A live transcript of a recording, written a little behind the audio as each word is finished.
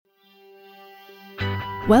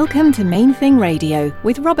Welcome to Main Thing Radio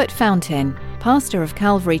with Robert Fountain, pastor of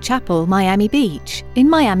Calvary Chapel, Miami Beach, in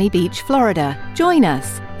Miami Beach, Florida. Join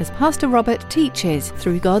us as Pastor Robert teaches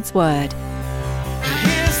through God's Word.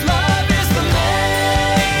 His love is the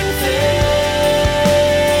main thing.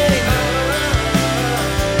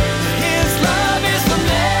 His love is the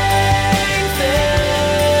main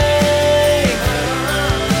thing.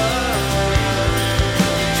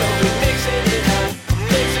 So we're mixing it up,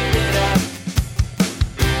 mixing it up.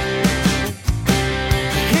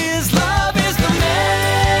 His love is the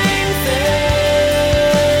main thing.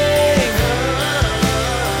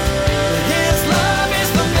 His love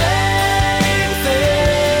is the main thing.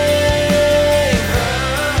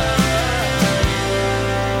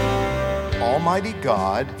 Almighty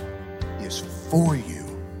God is for you.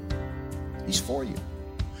 He's for you.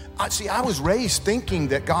 I was raised thinking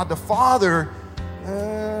that God the Father,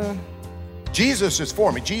 Jesus is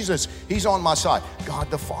for me. Jesus, He's on my side. God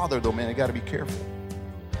the Father, though, man, I got to be careful.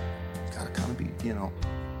 Got to kind of be,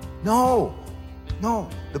 No.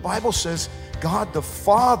 The Bible says God the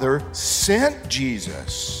Father sent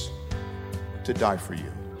Jesus to die for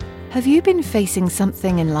you. Have you been facing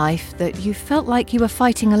something in life that you felt like you were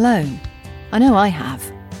fighting alone? I know I have.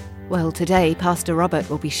 Well, today, Pastor Robert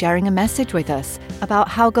will be sharing a message with us about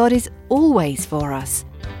how God is always for us.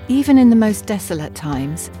 Even in the most desolate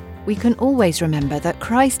times, we can always remember that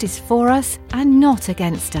Christ is for us and not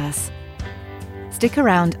against us. Stick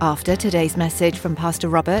around after today's message from Pastor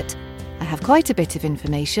Robert. I have quite a bit of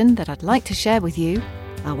information that I'd like to share with you.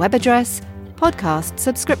 Our web address, podcast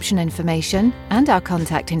subscription information, and our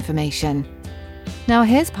contact information. Now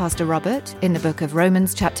here's Pastor Robert in the book of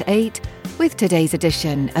Romans chapter 8 with today's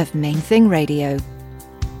edition of Main Thing Radio. His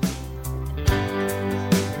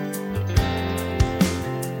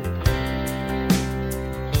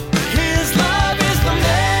love is the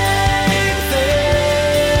main thing.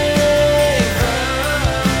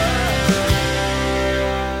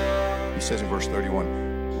 He says in verse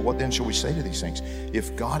 31, what then shall we say to these things?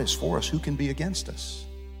 If God is for us, who can be against us?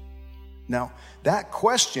 Now, that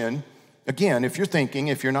question, again, if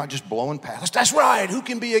you're not just blowing past, that's right, who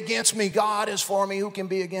can be against me? God is for me, who can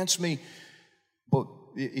be against me? But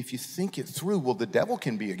if you think it through, well, the devil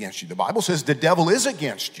can be against you. The Bible says the devil is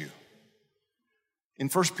against you. In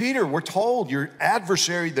 1 Peter, we're told your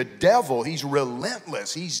adversary, the devil, he's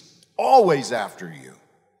relentless. He's always after you.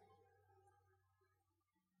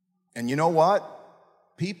 And you know what?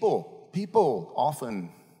 People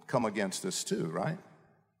often come against us too, right?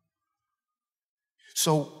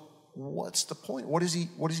 So what's the point? What is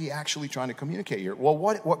he actually trying to communicate here? Well,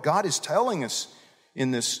 what God is telling us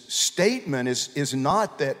in this statement is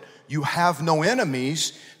not that you have no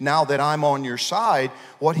enemies now that I'm on your side.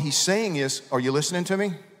 What he's saying is, are you listening to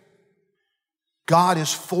me? God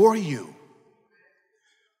is for you.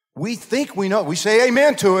 We think we know. We say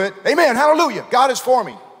amen to it. Amen, hallelujah. God is for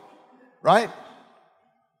me. Right?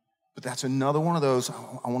 But that's another one of those,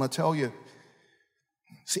 I want to tell you.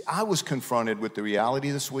 See, I was confronted with the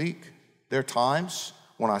reality this week. There are times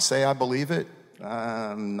when I say I believe it,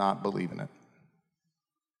 I'm not believing it.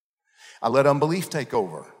 I let unbelief take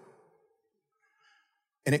over.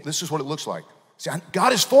 And this is what it looks like. See,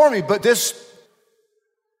 God is for me, but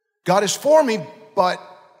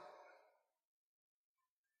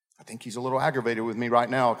I think He's a little aggravated with me right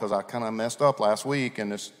now because I kind of messed up last week.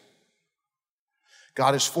 And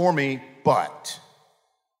God is for me, but...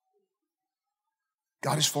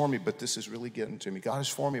 God is for me, but this is really getting to me. God is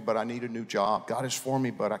for me, but I need a new job. God is for me,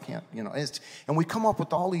 but I can't, and we come up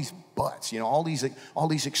with all these buts, all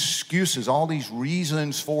these excuses, all these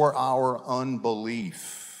reasons for our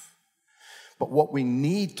unbelief. But what we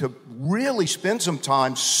need to really spend some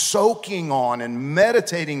time soaking on and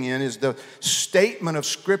meditating in is the statement of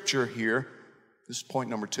Scripture here. This is point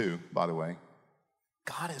number 2, by the way.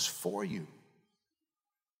 God is for you.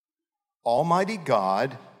 Almighty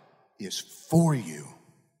God is for you.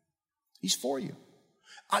 He's for you.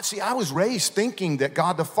 I was raised thinking that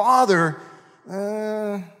God the Father,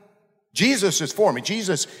 Jesus is for me.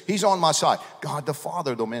 Jesus, He's on my side. God the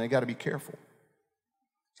Father, though, man, I got to be careful.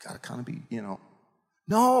 It's got to kind of be,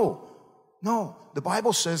 No. The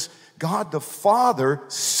Bible says God the Father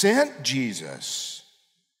sent Jesus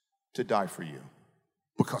to die for you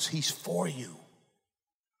because He's for you.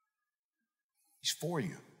 He's for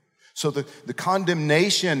you. So the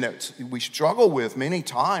condemnation that we struggle with many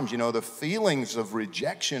times, the feelings of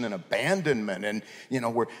rejection and abandonment, and,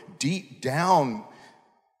 we're deep down,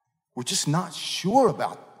 we're just not sure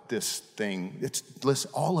about this thing.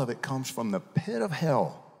 Listen, all of it comes from the pit of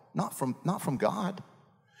hell, not from God.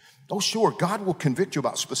 Oh, sure, God will convict you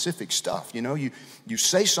about specific stuff. You know, you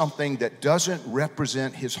say something that doesn't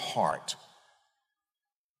represent his heart.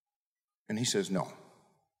 And he says, no.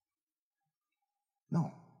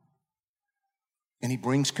 No. And he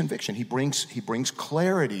brings conviction. He brings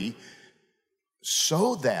clarity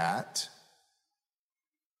so that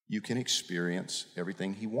you can experience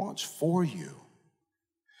everything he wants for you.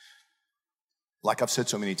 Like I've said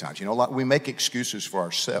so many times, you know, like we make excuses for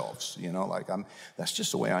ourselves, you know, like that's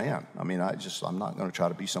just the way I am. I mean, I'm not going to try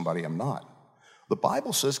to be somebody I'm not. The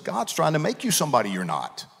Bible says God's trying to make you somebody you're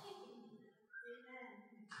not.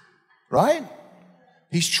 Right?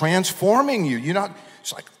 He's transforming you. You're not,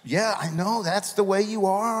 it's like, yeah, I know that's the way you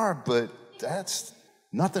are, but that's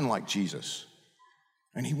nothing like Jesus.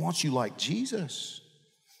 And he wants you like Jesus.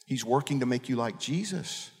 He's working to make you like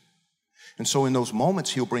Jesus. And so in those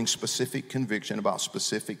moments, he'll bring specific conviction about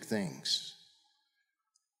specific things.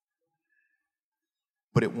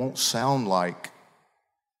 But it won't sound like,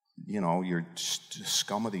 you know, you're just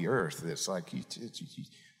scum of the earth. It's like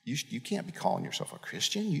you can't be calling yourself a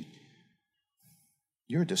Christian.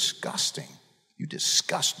 You're disgusting. You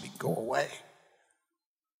disgust me. Go away.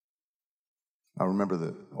 I remember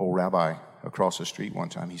the old rabbi across the street one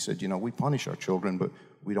time. He said, you know, we punish our children, but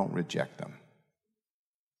we don't reject them.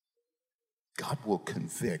 God will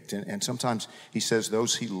convict. And sometimes he says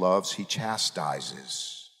those he loves, he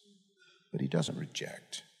chastises. But he doesn't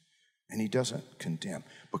reject. And he doesn't condemn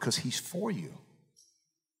because he's for you.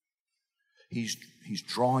 He's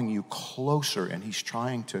drawing you closer, and he's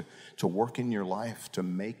trying to work in your life to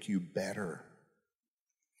make you better.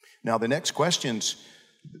 Now, the next questions,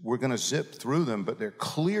 we're going to zip through them, but they're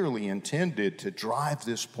clearly intended to drive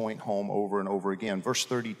this point home over and over again. Verse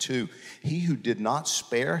 32, he who did not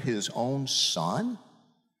spare his own son,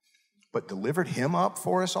 but delivered him up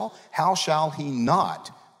for us all, how shall he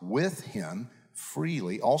not with him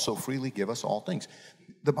also freely give us all things?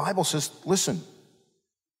 The Bible says, listen,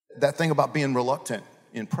 that thing about being reluctant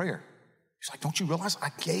in prayer. He's like, don't you realize I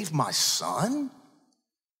gave my son?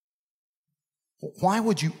 Why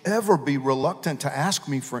would you ever be reluctant to ask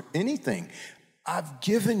me for anything? I've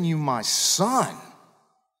given you my son.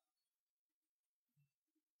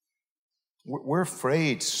 We're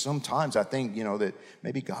afraid sometimes, I think, you know, that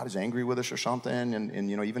maybe God is angry with us or something, and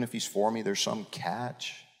you know, even if he's for me, there's some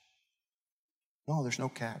catch. No, there's no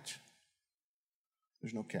catch.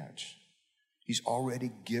 There's no catch. He's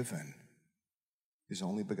already given his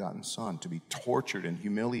only begotten son to be tortured and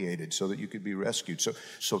humiliated so that you could be rescued.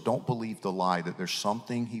 So don't believe the lie that there's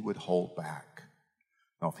something he would hold back.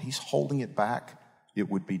 Now, if he's holding it back, it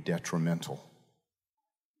would be detrimental.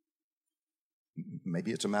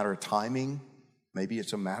 Maybe it's a matter of timing. Maybe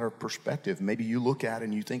it's a matter of perspective. Maybe you look at it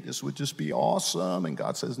and you think this would just be awesome, and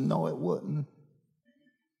God says, no, it wouldn't.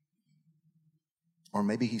 Or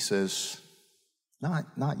maybe he says,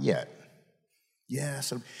 not yet.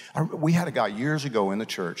 Yes. We had a guy years ago in the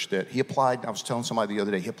church that he applied. I was telling somebody the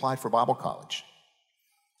other day, he applied for Bible college.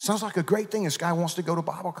 Sounds like a great thing. This guy wants to go to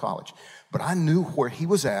Bible college. But I knew where he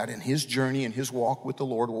was at in his journey and his walk with the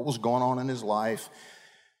Lord, what was going on in his life.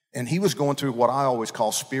 And he was going through what I always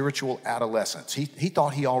call spiritual adolescence. He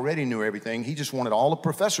thought he already knew everything. He just wanted all the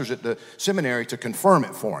professors at the seminary to confirm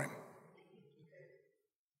it for him.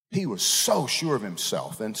 He was so sure of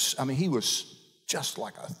himself. And I mean, he was just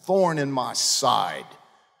like a thorn in my side.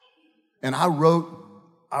 And I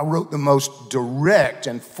wrote the most direct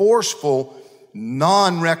and forceful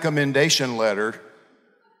non-recommendation letter.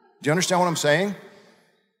 Do you understand what I'm saying?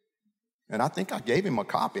 And I think I gave him a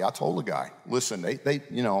copy. I told the guy, listen, they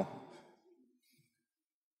you know,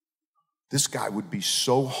 this guy would be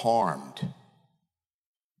so harmed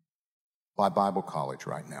by Bible college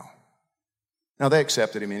right now. Now, they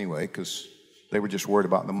accepted him anyway because they were just worried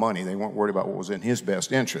about the money. They weren't worried about what was in his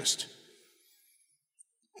best interest.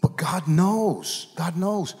 But God knows. God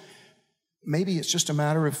knows. Maybe it's just a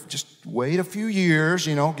matter of just wait a few years,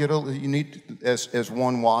 you know, you need, as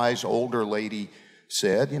one wise older lady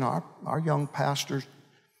said, you know, our young pastor,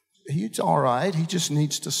 he's all right. He just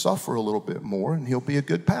needs to suffer a little bit more and he'll be a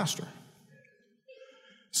good pastor.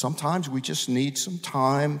 Sometimes we just need some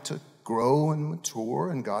time to grow and mature,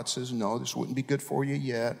 and God says, no, this wouldn't be good for you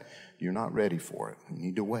yet. You're not ready for it. You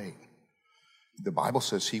need to wait. The Bible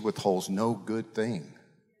says he withholds no good thing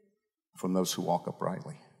from those who walk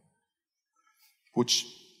uprightly, which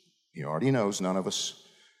he already knows none of us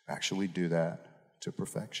actually do that to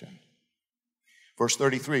perfection. Verse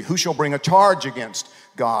 33, who shall bring a charge against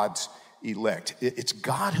God's elect? It's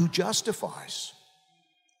God who justifies.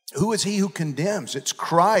 Who is he who condemns? It's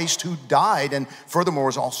Christ who died and furthermore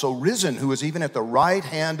is also risen, who is even at the right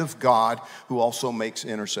hand of God, who also makes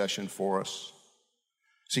intercession for us.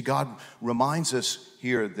 See, God reminds us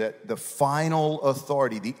here that the final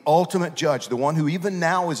authority, the ultimate judge, the one who even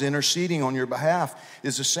now is interceding on your behalf,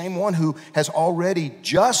 is the same one who has already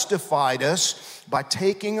justified us by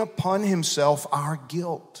taking upon himself our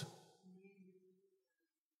guilt.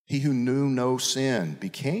 He who knew no sin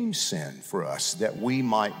became sin for us, that we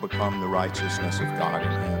might become the righteousness of God in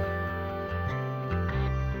him.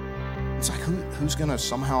 It's like, who's going to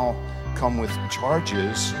somehow come with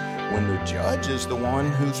charges when the judge is the one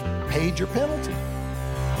who's paid your penalty?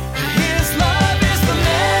 His love is the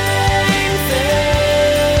main thing.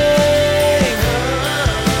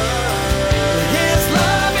 His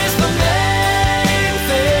love is the main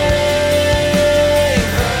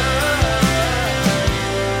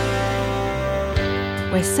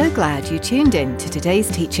thing. We're so glad you tuned in to today's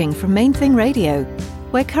teaching from Main Thing Radio.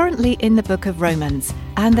 We're currently in the book of Romans,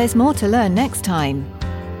 and there's more to learn next time.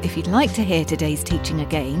 If you'd like to hear today's teaching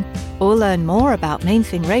again, or learn more about Main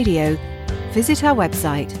Thing Radio, visit our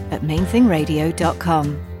website at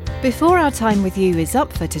mainthingradio.com. Before our time with you is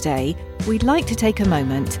up for today, we'd like to take a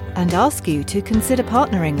moment and ask you to consider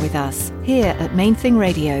partnering with us here at Main Thing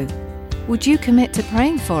Radio. Would you commit to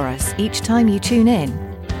praying for us each time you tune in?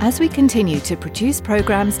 As we continue to produce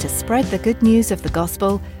programs to spread the good news of the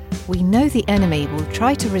gospel, we know the enemy will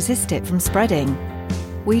try to resist it from spreading.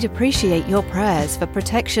 We'd appreciate your prayers for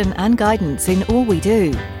protection and guidance in all we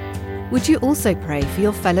do. Would you also pray for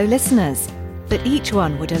your fellow listeners, that each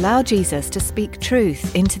one would allow Jesus to speak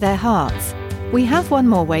truth into their hearts? We have one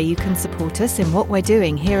more way you can support us in what we're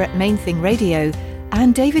doing here at Main Thing Radio,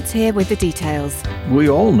 and David's here with the details. We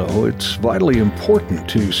all know it's vitally important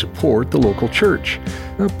to support the local church,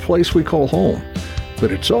 a place we call home.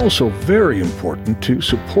 But it's also very important to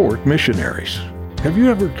support missionaries. Have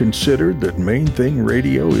you ever considered that Main Thing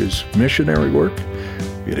Radio is missionary work?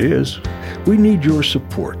 It is. We need your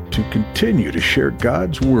support to continue to share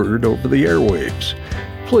God's Word over the airwaves.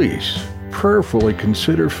 Please, prayerfully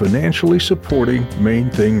consider financially supporting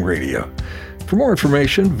Main Thing Radio. For more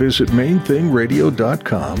information, visit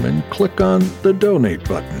mainthingradio.com and click on the Donate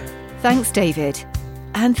button. Thanks, David.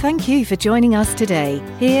 And thank you for joining us today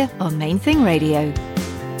here on Main Thing Radio.